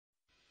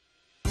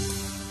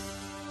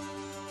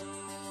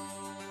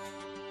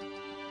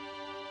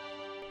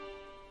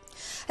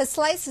A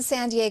slice of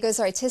San Diego's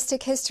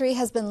artistic history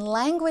has been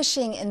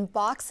languishing in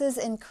boxes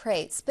and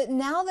crates, but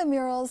now the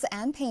murals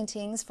and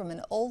paintings from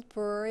an old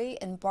brewery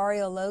in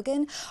Barrio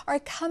Logan are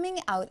coming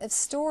out of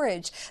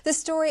storage. The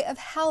story of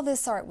how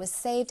this art was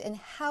saved and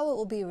how it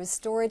will be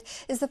restored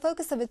is the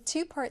focus of a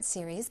two-part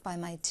series by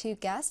my two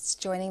guests.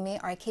 Joining me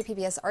are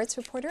KPBS arts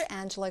reporter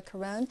Angela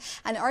Carone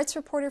and arts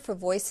reporter for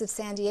Voice of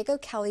San Diego,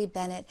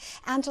 Bennett.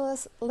 Angela,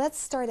 let's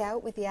start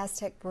out with the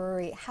Aztec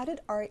Brewery. How did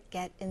art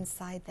get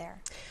inside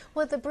there?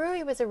 Well, the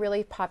brewery was a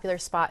really popular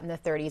spot in the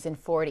 30s and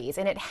 40s,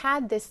 and it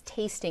had this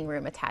tasting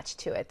room attached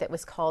to it that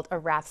was called a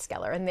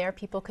Rathskeller, and there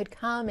people could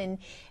come and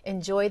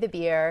enjoy the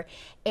beer,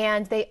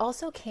 and they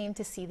also came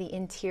to see the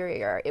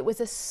interior. It was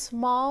a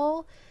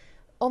small,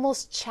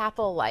 almost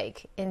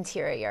chapel-like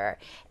interior,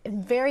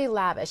 very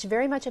lavish,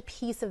 very much a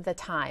piece of the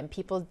time.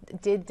 People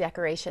did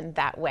decoration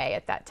that way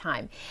at that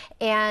time.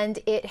 And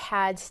it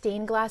had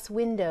stained glass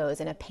windows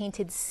and a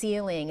painted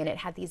ceiling, and it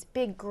had these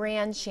big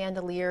grand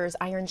chandeliers,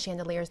 iron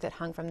chandeliers that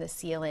hung from the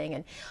ceiling.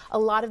 And a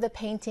lot of the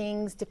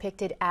paintings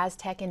depicted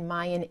Aztec and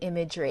Mayan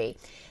imagery.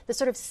 The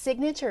sort of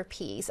signature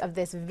piece of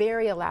this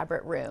very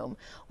elaborate room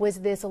was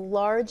this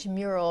large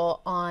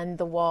mural on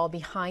the wall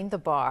behind the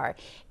bar,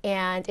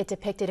 and it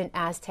depicted an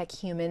Aztec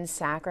human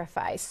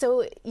sacrifice.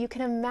 So you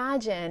can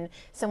imagine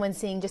someone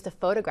seeing just a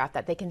photograph,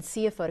 that they can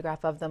see a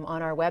photograph of them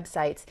on our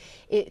websites.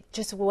 It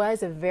just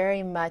was a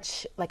very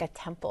much like a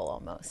temple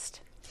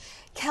almost.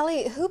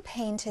 Kelly, who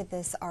painted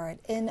this art,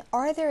 and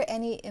are there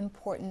any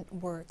important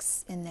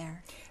works in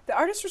there? The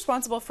artist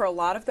responsible for a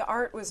lot of the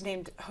art was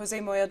named Jose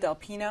Moya del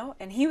Pino,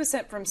 and he was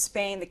sent from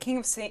Spain. The King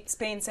of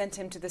Spain sent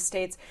him to the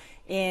States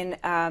in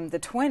the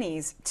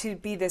 20s to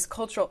be this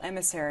cultural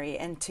emissary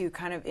and to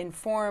kind of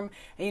inform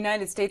a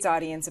United States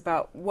audience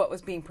about what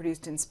was being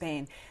produced in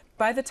Spain.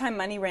 By the time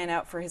money ran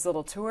out for his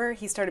little tour,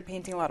 he started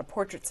painting a lot of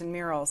portraits and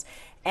murals.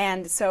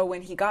 And so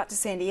when he got to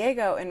San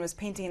Diego and was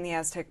painting in the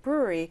Aztec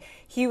Brewery,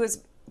 he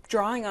was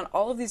drawing on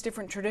all of these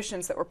different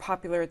traditions that were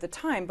popular at the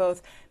time,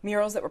 both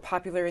murals that were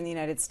popular in the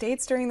United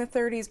States during the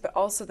 30s, but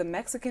also the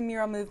Mexican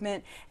mural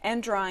movement,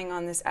 and drawing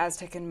on this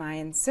Aztec and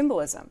Mayan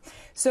symbolism.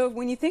 So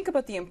when you think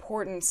about the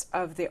importance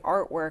of the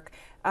artwork,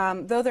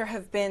 though there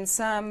have been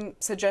some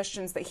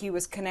suggestions that he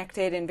was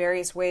connected in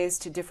various ways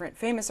to different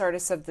famous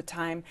artists of the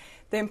time,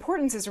 the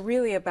importance is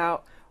really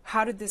about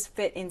how did this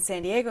fit in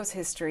San Diego's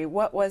history?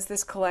 What was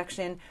this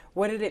collection?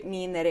 What did it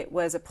mean that it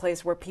was a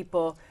place where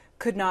people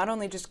could not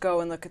only just go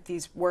and look at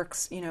these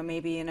works, you know,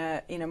 maybe in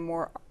a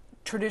more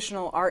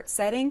traditional art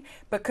setting,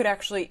 but could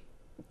actually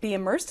be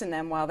immersed in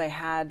them while they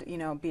had, you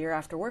know, beer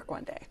after work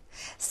one day.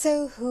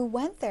 So who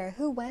went there?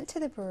 Who went to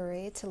the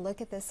brewery to look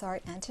at this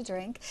art and to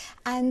drink?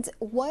 And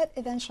what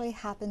eventually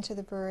happened to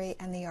the brewery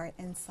and the art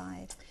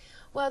inside?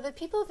 Well, the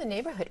people of the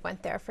neighborhood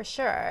went there for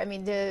sure. I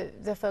mean,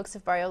 the folks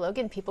of Barrio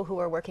Logan, people who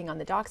were working on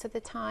the docks at the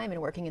time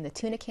and working in the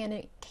tuna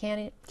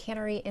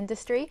cannery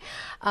industry,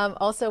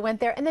 also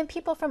went there. And then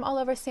people from all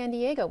over San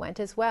Diego went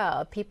as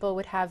well. People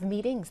would have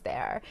meetings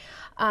there.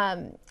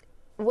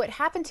 What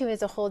happened to it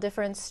is a whole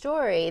different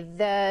story.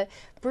 The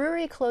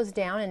brewery closed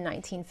down in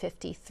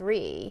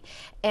 1953,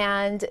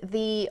 and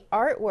the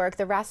artwork,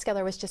 the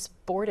Rathskeller, was just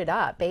boarded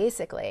up,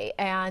 basically.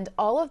 And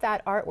all of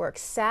that artwork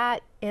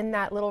sat in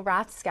that little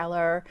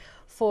Rathskeller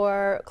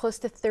for close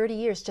to 30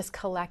 years, just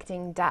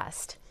collecting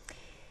dust.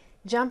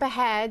 Jump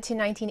ahead to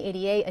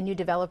 1988, a new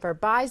developer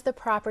buys the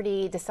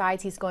property,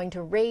 decides he's going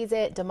to raze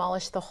it,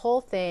 demolish the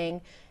whole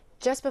thing.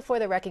 Just before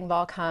the wrecking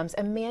ball comes,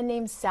 a man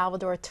named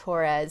Salvador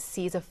Torres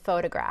sees a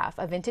photograph,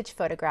 a vintage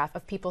photograph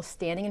of people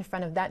standing in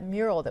front of that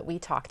mural that we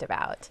talked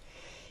about.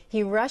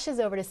 He rushes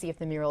over to see if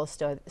the mural is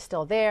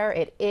still there.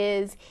 It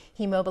is.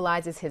 He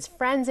mobilizes his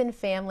friends and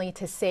family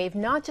to save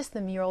not just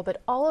the mural,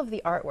 but all of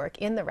the artwork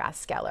in the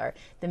Rathskeller.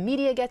 The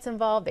media gets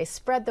involved, they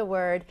spread the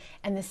word,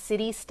 and the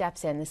city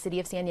steps in. The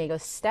city of San Diego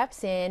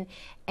steps in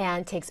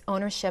and takes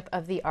ownership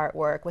of the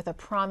artwork with a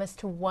promise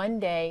to one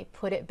day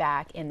put it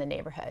back in the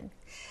neighborhood.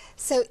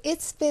 So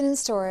it's been in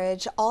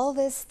storage all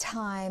this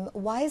time.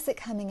 Why is it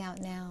coming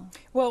out now?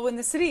 Well, when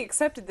the city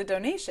accepted the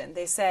donation,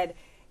 they said,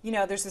 you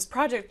know, there's this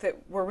project that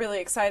we're really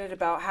excited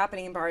about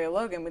happening in Barrio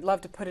Logan. We'd love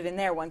to put it in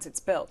there once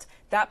it's built.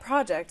 That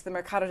project, the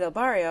Mercado del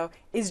Barrio,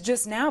 is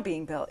just now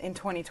being built in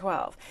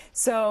 2012.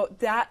 So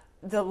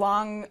the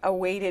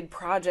long-awaited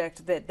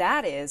project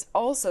that is,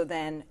 also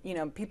then, you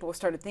know, people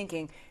started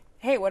thinking,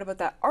 hey, what about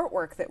that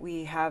artwork that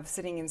we have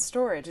sitting in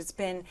storage? It's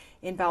been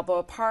in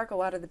Balboa Park, a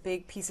lot of the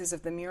big pieces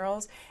of the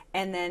murals,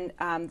 and then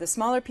the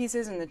smaller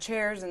pieces and the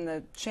chairs and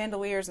the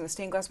chandeliers and the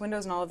stained glass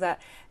windows and all of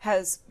that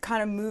has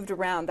kind of moved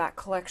around that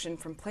collection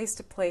from place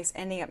to place,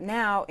 ending up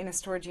now in a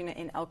storage unit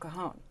in El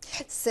Cajon.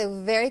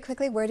 So very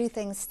quickly, where do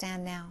things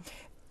stand now?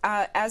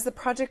 As the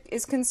project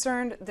is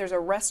concerned, there's a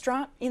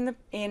restaurant in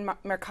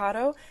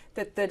Mercado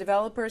that the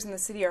developers in the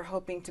city are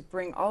hoping to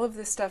bring all of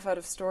this stuff out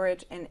of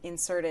storage and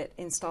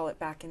install it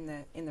back in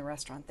the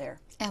restaurant there.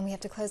 And we have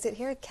to close it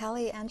here.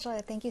 Kelly,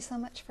 Angela, thank you so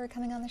much for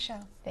coming on the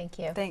show. Thank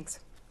you. Thanks.